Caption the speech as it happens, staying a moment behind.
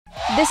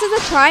This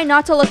is a try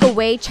not to look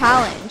away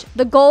challenge.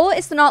 The goal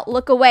is to not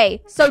look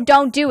away, so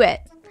don't do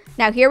it.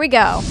 Now here we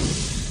go.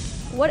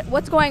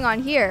 What's going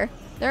on here?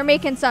 They're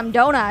making some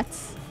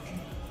donuts.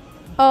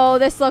 Oh,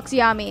 this looks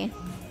yummy.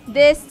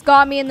 This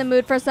got me in the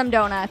mood for some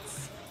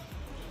donuts.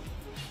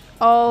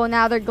 Oh,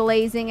 now they're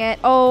glazing it.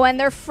 Oh, and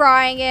they're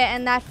frying it,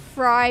 and that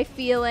fry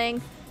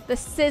feeling. The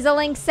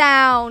sizzling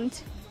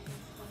sound.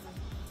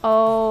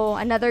 Oh,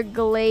 another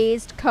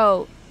glazed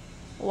coat.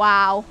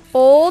 Wow.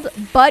 Old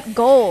but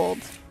gold.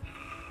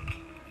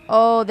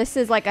 Oh, this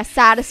is like a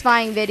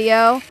satisfying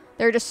video.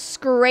 They're just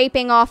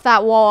scraping off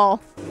that wall.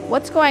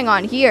 What's going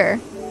on here?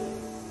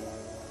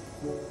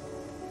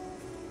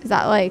 Is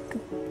that like...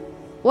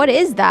 What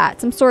is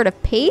that? Some sort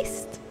of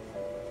paste?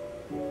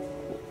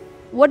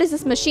 What is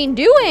this machine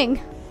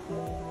doing?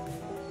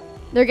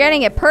 They're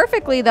getting it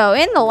perfectly though,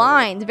 in the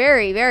lines.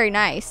 Very, very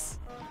nice.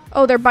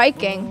 Oh, they're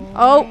biking.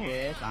 Oh,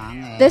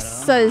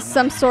 this is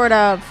some sort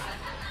of...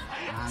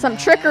 some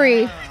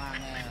trickery.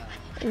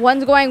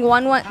 One's going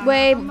one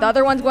way, the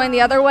other one's going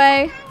the other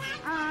way.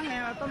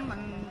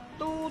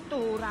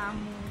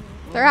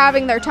 They're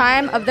having their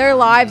time of their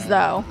lives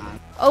though.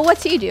 Oh,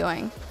 what's he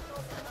doing?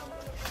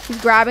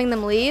 He's grabbing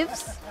them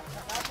leaves.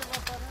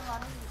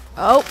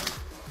 Oh.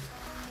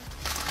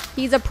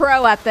 He's a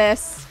pro at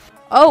this.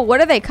 Oh,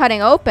 what are they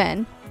cutting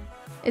open?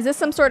 Is this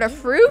some sort of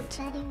fruit?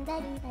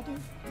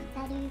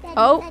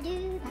 Oh.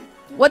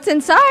 What's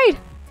inside?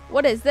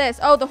 What is this?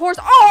 Oh, the horse.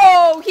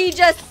 Oh, he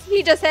just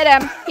hit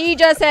him. He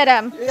just hit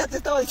him.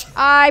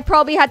 I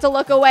probably had to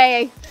look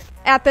away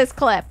at this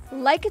clip.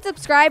 Like and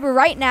subscribe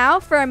right now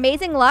for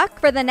amazing luck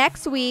for the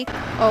next week.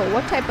 Oh,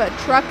 what type of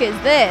truck is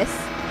this?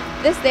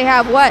 They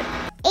have what?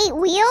 8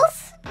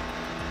 wheels?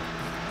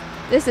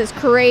 This is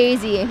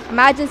crazy.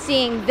 Imagine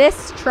seeing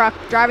this truck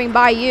driving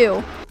by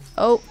you.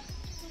 Oh,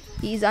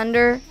 he's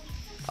under.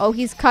 Oh,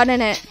 he's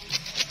cutting it.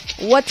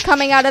 What's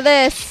coming out of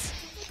this?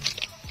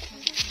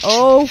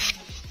 Oh.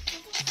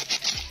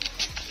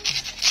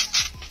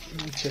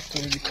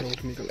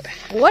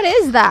 What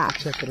is that?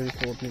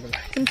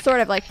 Some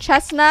sort of like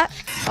chestnut.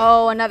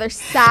 Oh, another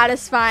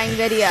satisfying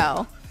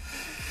video.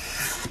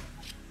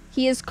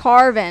 He is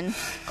carving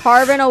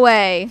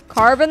away,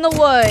 carving the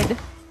wood.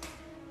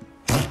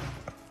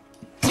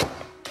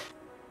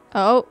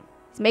 Oh,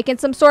 he's making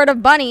some sort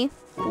of bunny.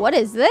 What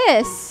is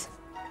this?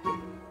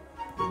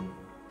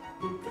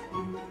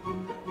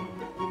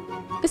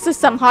 This is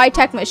some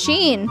high-tech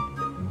machine.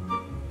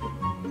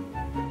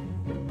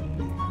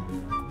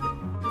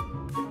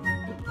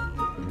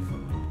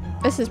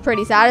 This is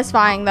pretty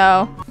satisfying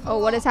though. Oh,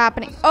 what is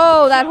happening?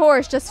 Oh, that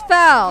horse just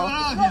fell.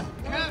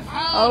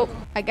 Oh,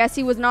 I guess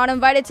he was not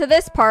invited to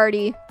this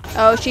party.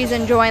 Oh, she's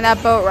enjoying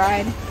that boat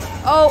ride.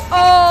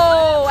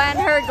 Oh, and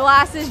her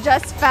glasses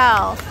just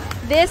fell.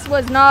 This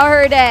was not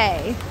her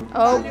day.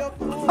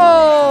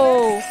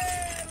 Oh,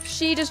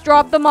 she just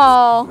dropped them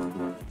all.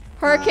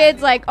 Her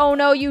kid's like, oh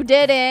no, you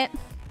didn't.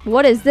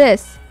 What is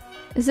this?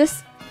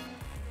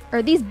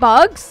 Are these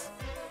bugs?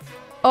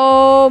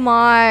 Oh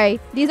my,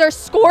 these are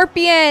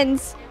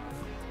scorpions.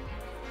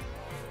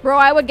 Bro,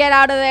 I would get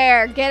out of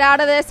there. Get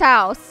out of this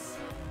house.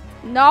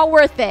 Not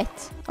worth it.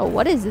 Oh,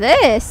 what is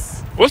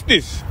this? What's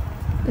this?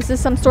 This is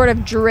some sort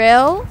of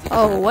drill.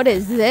 Oh, what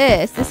is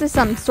this? This is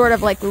some sort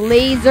of like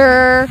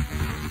laser.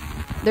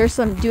 There's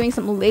doing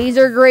some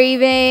laser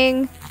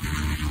graving.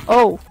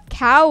 Oh,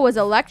 cow was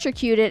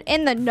electrocuted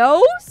in the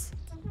nose?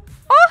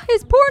 Oh,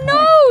 his poor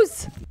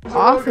nose.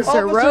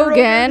 Officer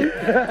Rogan.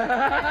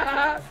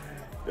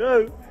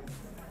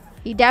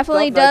 He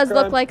definitely does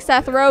look like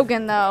Seth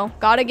Rogen though.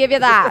 Gotta give you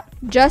that.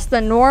 Just a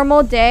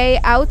normal day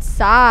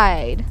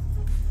outside.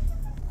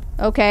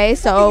 Okay,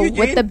 so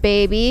with the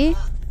baby.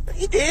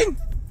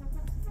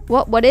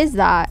 What is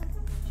that?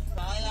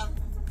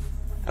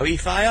 Are we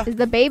fire? Is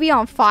the baby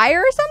on fire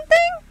or something?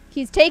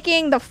 He's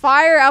taking the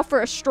fire out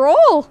for a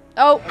stroll.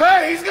 Oh,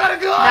 Hey, he's got a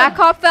gun! that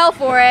cop fell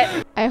for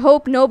it. I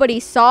hope nobody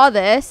saw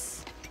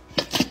this.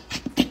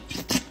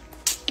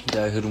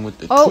 I hit him with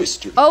the Oh,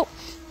 twister. oh.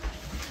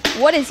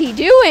 What is he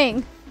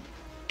doing?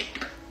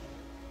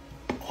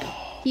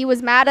 He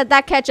was mad at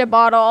that ketchup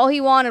bottle. All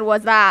he wanted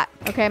was that.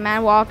 Okay,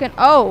 man walking.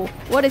 Oh,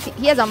 what is he?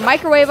 He has a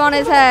microwave on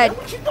his head.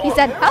 He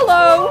said,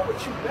 hello.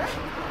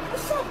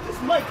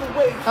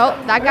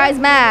 Oh, that guy's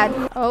mad.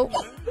 Oh,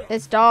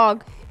 this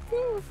dog.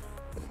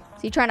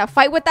 Is he trying to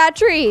fight with that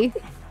tree?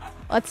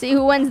 Let's see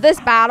who wins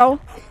this battle.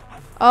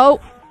 Oh.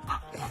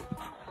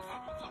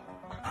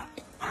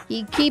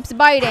 He keeps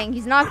biting.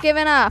 He's not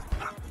giving up.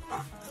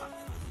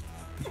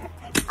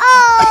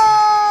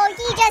 Oh,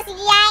 he just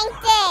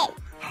yanked it.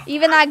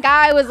 Even that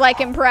guy was like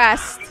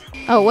impressed.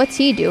 Oh, what's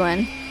he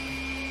doing?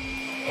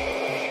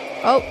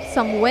 Oh,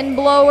 some wind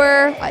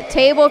blower, a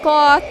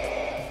tablecloth,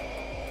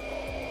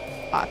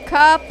 a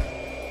cup.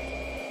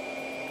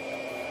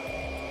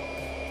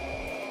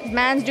 This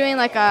man's doing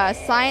like a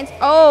science.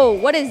 Oh,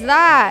 what is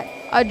that?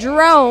 A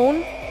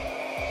drone.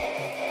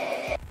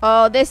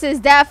 Oh, this is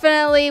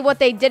definitely what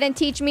they didn't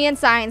teach me in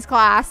science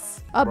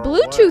class. A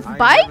Bluetooth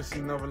bike? I ain't never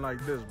seen nothing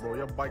like this, bro.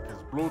 Your bike is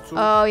Bluetooth.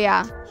 Oh,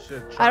 yeah.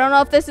 Shit, I don't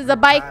know if this is a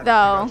bike,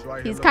 though.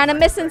 He's kind of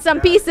missing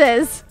some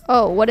pieces.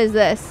 Oh, what is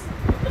this?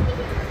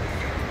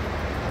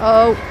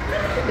 Oh,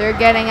 they're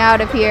getting out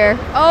of here.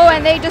 Oh,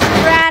 and they just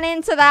ran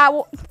into that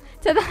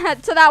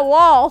to that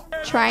wall.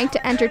 Trying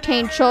to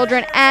entertain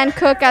children and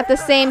cook at the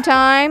same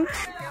time.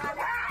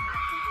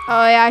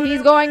 Oh yeah,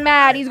 he's going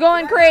mad. He's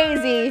going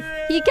crazy.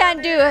 He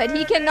can't do it.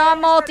 He cannot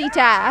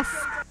multitask.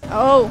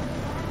 Oh.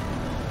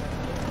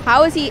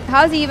 How's he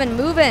even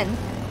moving?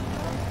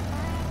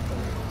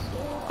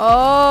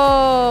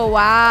 Oh,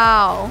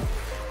 wow.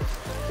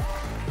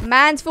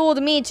 Man's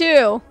fooled me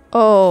too.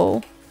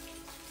 Oh.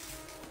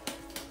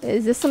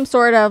 Is this some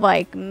sort of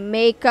like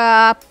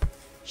makeup?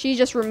 She's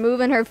just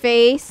removing her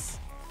face.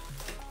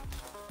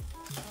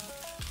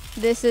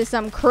 This is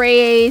some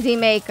crazy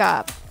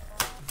makeup.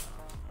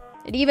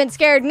 It even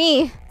scared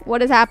me.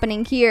 What is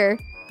happening here?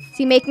 Is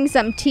he making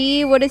some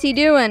tea? What is he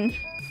doing?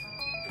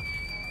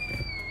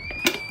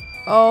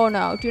 Oh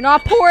no, do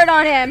not pour it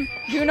on him.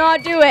 Do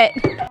not do it.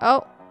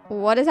 Oh,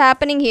 what is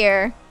happening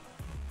here?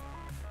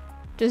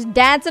 Just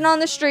dancing on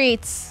the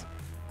streets.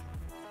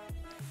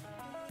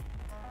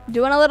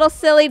 Doing a little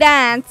silly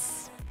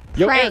dance.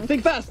 Yo, Prank. Eric,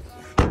 think fast.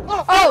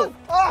 Oh,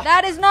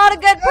 that is not a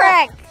good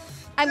prank.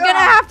 I'm gonna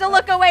have to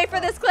look away for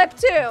this clip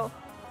too.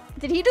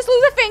 Did he just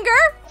lose a finger?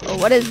 Oh,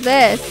 what is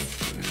this?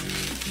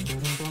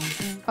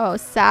 Oh,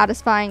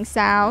 satisfying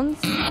sounds.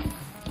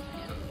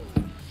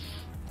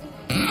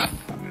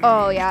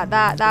 Oh yeah,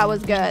 that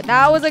was good.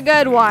 That was a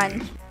good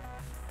one.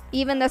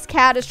 Even this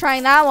cat is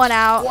trying that one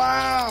out.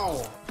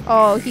 Wow.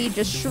 Oh, he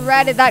just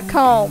shredded that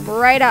comb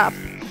right up.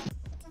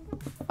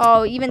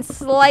 Oh, even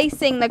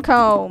slicing the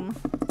comb.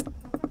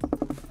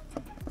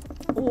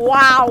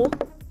 Wow.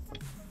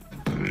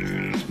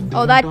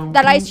 Oh, that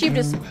ice cube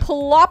just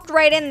plopped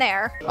right in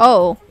there.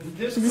 Oh,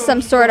 is this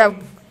some sort of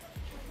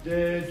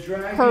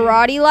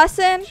karate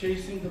lesson?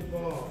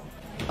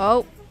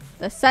 Oh,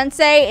 the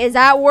sensei is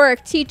at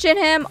work teaching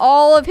him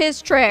all of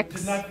his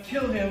tricks.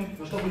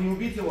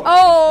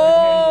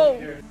 Oh,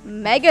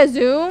 mega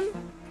zoom?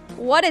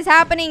 What is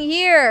happening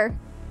here?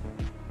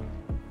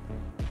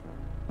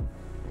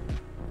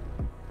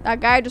 That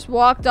guy just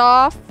walked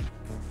off.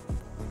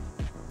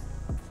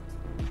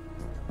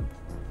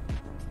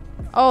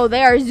 Oh,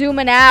 they are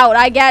zooming out.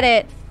 I get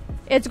it.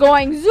 It's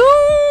going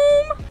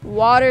zoom.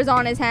 Water's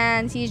on his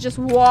hands. He's just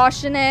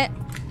washing it.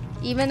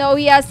 Even though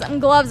he has some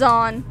gloves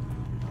on.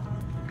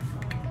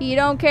 He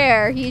don't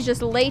care. He's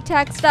just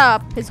latexed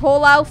up. His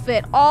whole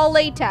outfit, all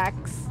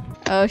latex.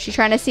 Oh, she's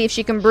trying to see if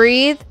she can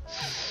breathe.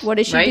 What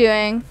is she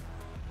doing?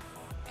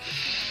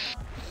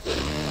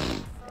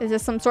 Is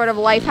this some sort of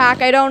life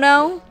hack? I don't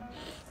know.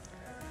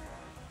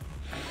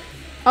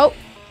 Oh,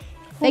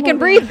 they can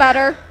breathe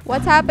better.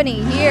 What's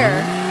happening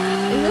here?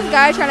 Is this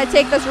guy trying to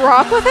take this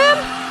rock with him?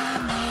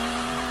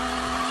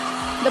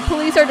 The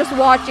police are just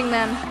watching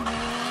them.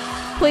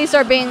 Police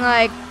are being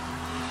like,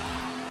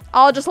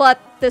 I'll just let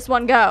this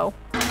one go.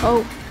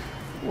 Oh,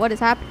 what is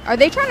happening? Are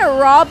they trying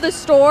to rob the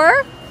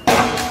store?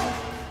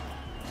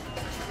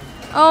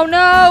 Oh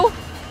no.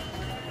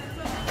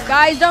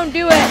 Guys, don't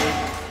do it.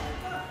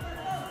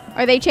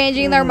 Are they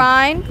changing their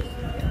mind?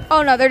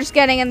 Oh no, they're just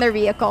getting in their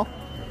vehicle.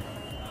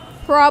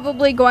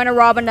 Probably going to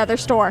rob another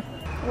store.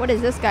 What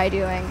is this guy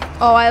doing?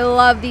 Oh, I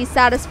love these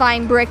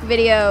satisfying brick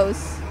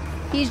videos.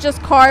 He's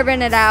just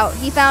carving it out.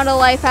 He found a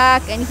life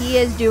hack and he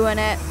is doing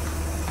it.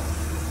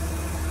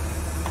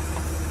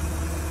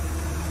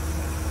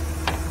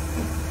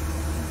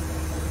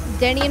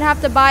 Didn't even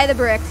have to buy the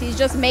bricks. He's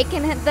just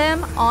making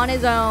them on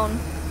his own.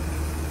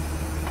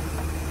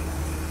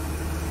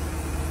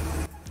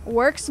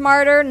 Work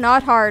smarter,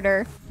 not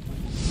harder.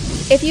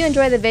 If you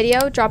enjoyed the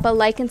video, drop a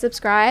like and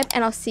subscribe,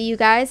 and I'll see you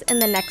guys in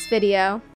the next video.